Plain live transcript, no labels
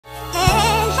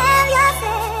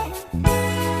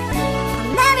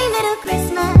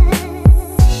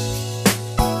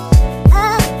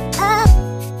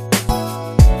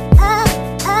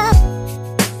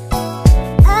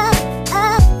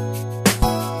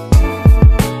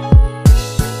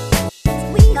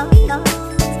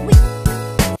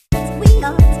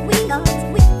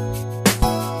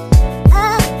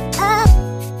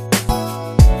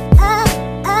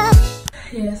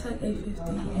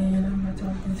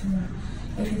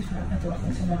I have to walk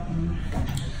into my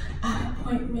eye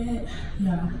appointment.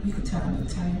 Yeah, you can tell I'm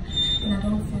tired. And I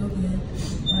don't feel good.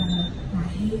 My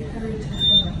head hurts. I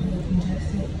feel like I'm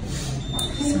congested.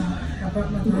 So I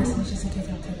brought my glasses just in case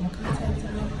I take my contacts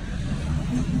out.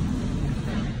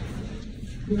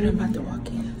 But I'm about to walk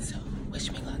in, so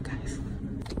wish me luck, guys.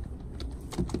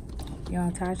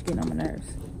 Y'all, Taj getting on my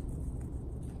nerves.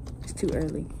 It's too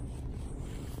early.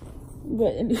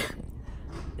 But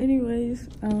anyways,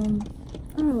 oh,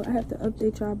 I have to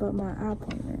update y'all about my eye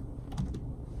appointment.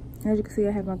 As you can see,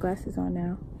 I have my glasses on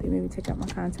now. They made me take out my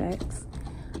contacts.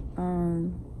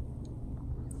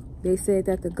 They said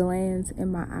that the glands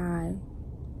in my eye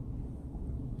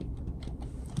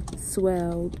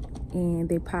swelled and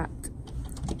they popped.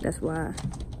 That's why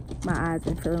my eyes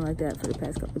been feeling like that for the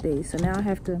past couple of days. So now I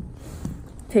have to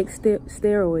take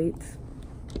steroids,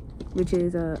 which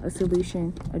is a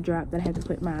solution, a drop that I have to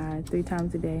put in my eye 3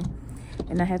 times a day.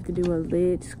 And I have to do a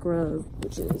lid scrub,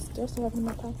 which is, do I still have in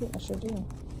my pocket? I sure do.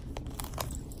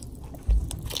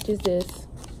 Just this,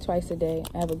 twice a day.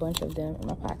 I have a bunch of them in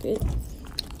my pocket.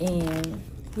 And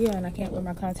yeah, and I can't wear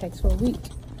my contacts for a week.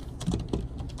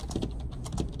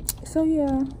 So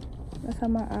yeah, that's how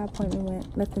my eye appointment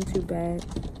went. Nothing too bad.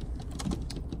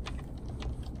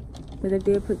 But I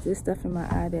did put this stuff in my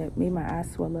eye that made my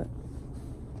eyes swell up.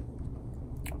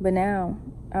 But now,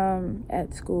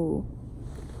 at school,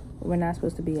 we're not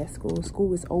supposed to be at school.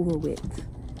 School is over with.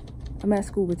 I'm at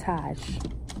school with Taj.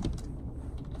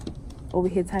 Over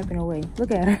here typing away.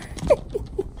 Look at her.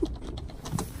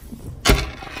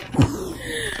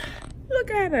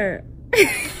 Look at her.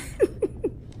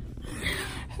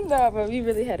 No, but we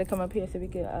really had to come up here so we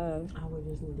could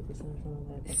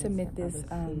submit this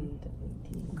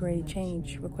grade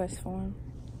change request form.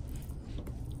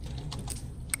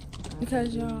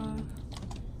 Because y'all,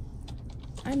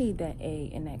 I need that A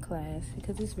in that class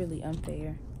because it's really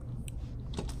unfair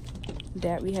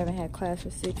that we haven't had class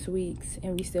for 6 weeks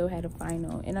and we still had a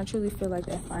final. And I truly feel like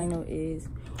that final is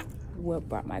what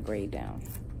brought my grade down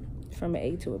from an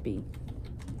A to a B.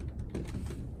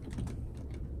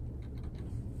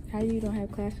 How you don't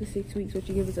have class for 6 weeks, but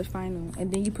you give us a final,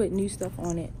 and then you put new stuff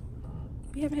on it?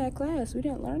 We haven't had class. We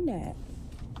didn't learn that.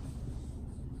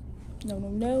 No, no,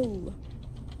 no.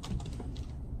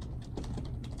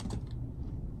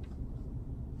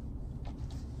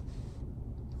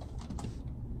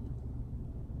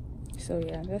 So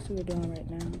yeah, that's what we're doing right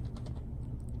now.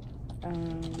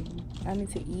 I need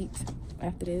to eat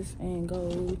after this and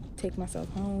go take myself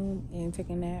home and take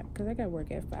a nap because I got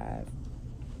work at 5.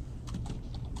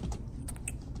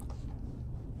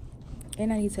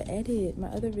 And I need to edit my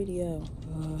other video.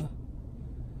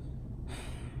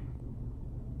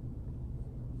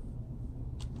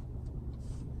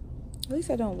 At least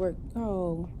I don't work.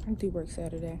 Oh, I do work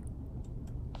Saturday.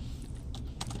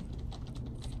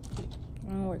 I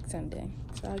don't work Sunday,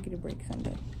 so I'll get a break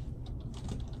Sunday.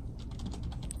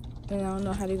 And I don't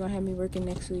know how they're gonna have me working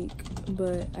next week,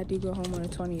 but I do go home on the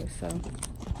 20th, so.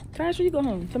 Taj, you go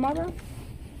home tomorrow?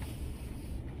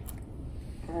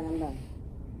 I don't know.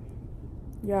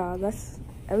 Y'all,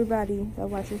 everybody that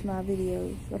watches my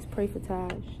videos, let's pray for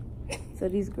Taj so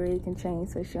these grades can change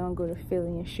so she don't go to Philly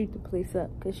and shoot the place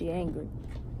up because she angry.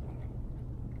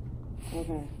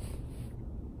 Okay.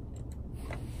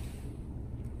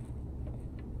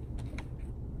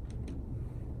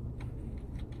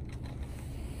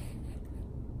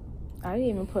 I didn't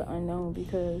even put unknown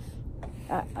because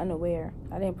unaware.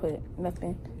 I didn't put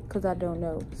nothing because I don't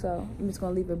know. So I'm just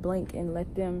going to leave it blank and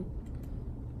let them,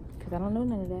 because I don't know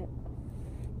none of that.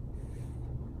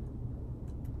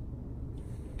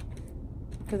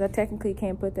 Because I technically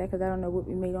can't put that because I don't know what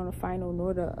we made on the final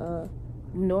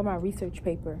nor my research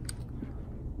paper.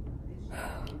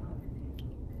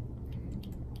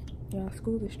 Y'all,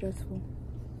 school is stressful.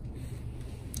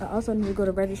 I also need to go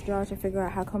to registrar to figure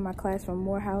out how come my class from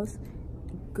Morehouse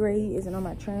grade isn't on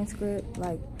my transcript.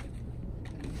 Like,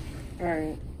 all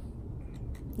right.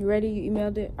 You ready? You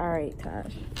emailed it? All right,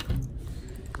 Taj.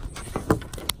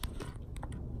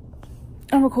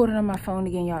 I'm recording on my phone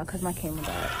again, y'all, because my camera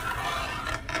died.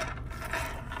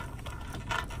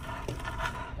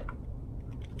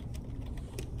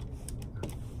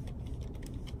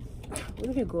 What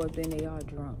if you go up there and they all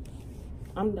drunk?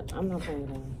 I'm not playing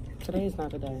them. Today is not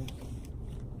the day.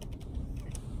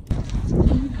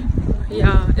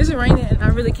 Y'all, it's raining and I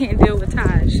really can't deal with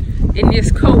Taj in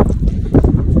this coat.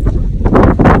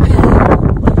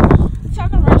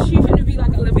 Talking about she finna be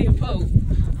like Olivia Pope.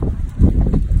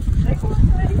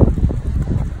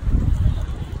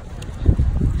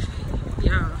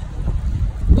 Y'all,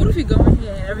 what if we go in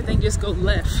here and everything just go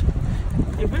left?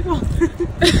 If we go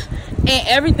and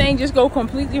everything just go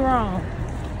completely wrong.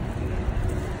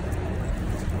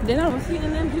 Then I was seeing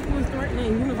them people was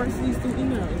threatening universities through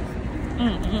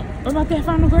emails. What about that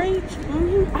final grade?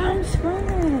 I'm screwed.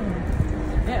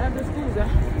 At other schools,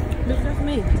 that's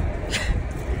me.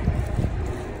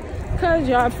 Cause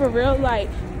y'all, for real, like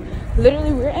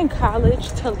literally we're in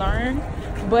college to learn,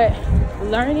 but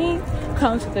learning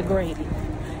comes with a grade.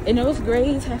 And those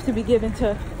grades have to be given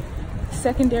to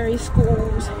secondary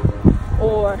schools,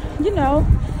 or you know,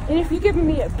 and if you're giving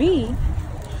me a B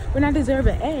when I deserve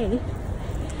an A,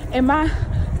 and my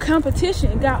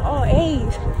competition got all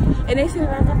A's, and they said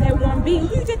I got that 1B,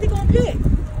 who you think they're gonna pick?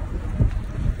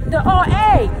 The all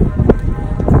A.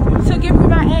 So give me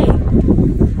my A.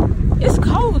 It's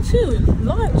cold too.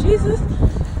 Lord Jesus.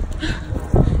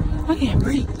 I can't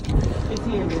breathe. It's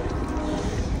humid.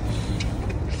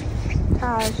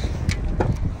 Gosh.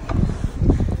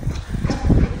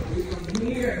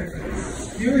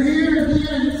 You're here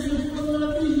again. You're supposed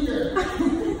to be here. I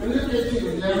look at you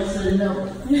and never say no.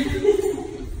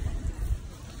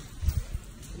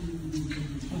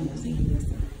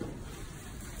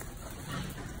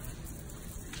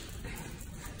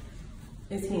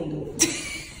 It's handled.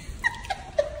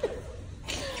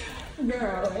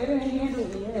 Girl, it ain't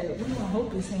handled yet. We gonna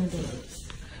hope it's handled.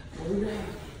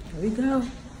 Here we go.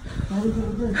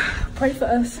 Pray for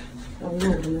us.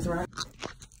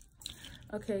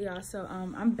 Okay, y'all. So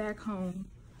I'm back home.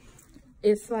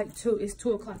 It's like 2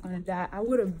 o'clock on the dot. I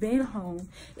would have been home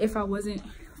if I wasn't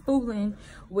fooling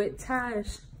with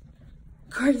Taj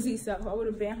crazy stuff. I would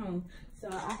have been home. So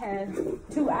I had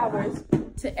 2 hours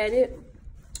to edit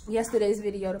yesterday's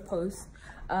video to post.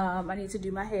 I need to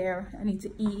do my hair, I need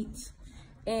to eat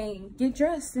and get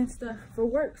dressed and stuff for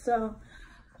work. So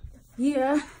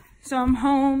yeah, so I'm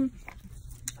home.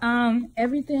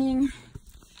 Everything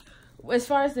as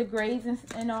far as the grades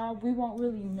and all, we won't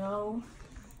really know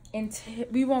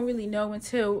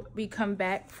until we come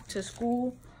back to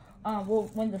school. Well,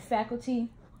 when the faculty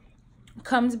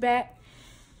comes back,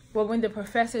 well, when the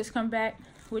professors come back,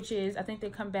 which is, I think they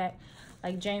come back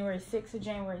like January 6th or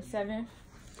January 7th.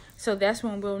 So that's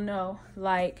when we'll know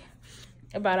like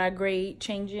about our grade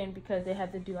changing, because they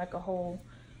have to do like a whole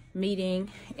meeting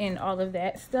and all of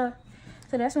that stuff.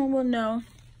 So that's when we'll know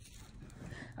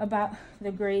about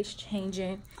the grades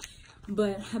changing.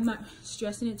 But I'm not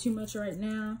stressing it too much right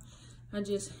now. I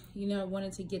just, you know,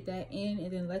 wanted to get that in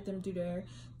and then let them do their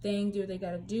thing, do what they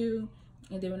gotta do.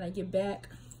 And then when I get back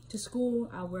to school,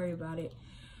 I'll worry about it.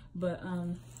 But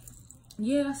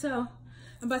yeah, so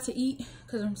I'm about to eat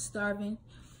because I'm starving.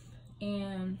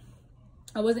 And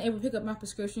I wasn't able to pick up my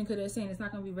prescription because they're saying it's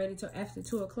not going to be ready till after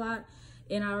 2 o'clock.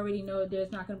 And I already know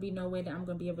there's not going to be no way that I'm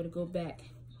going to be able to go back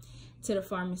to the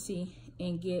pharmacy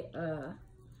and get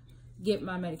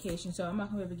my medication. So I'm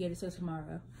not going to be able to get it till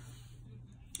tomorrow.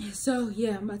 So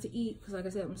yeah, I'm about to eat because like I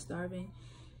said, I'm starving.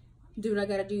 Do what I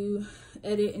got to do,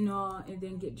 edit and all, and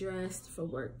then get dressed for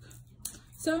work.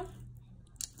 So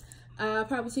I'll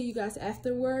probably see you guys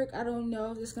after work. I don't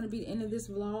know if it's going to be the end of this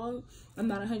vlog. I'm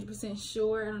not 100%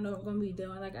 sure. I don't know what I'm going to be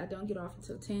doing. Like, I don't get off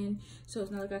until 10. So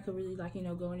it's not like I could really, like, you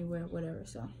know, go anywhere, whatever.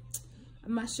 So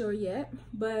I'm not sure yet.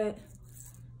 But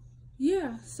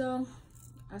yeah, so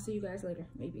I'll see you guys later,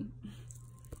 maybe.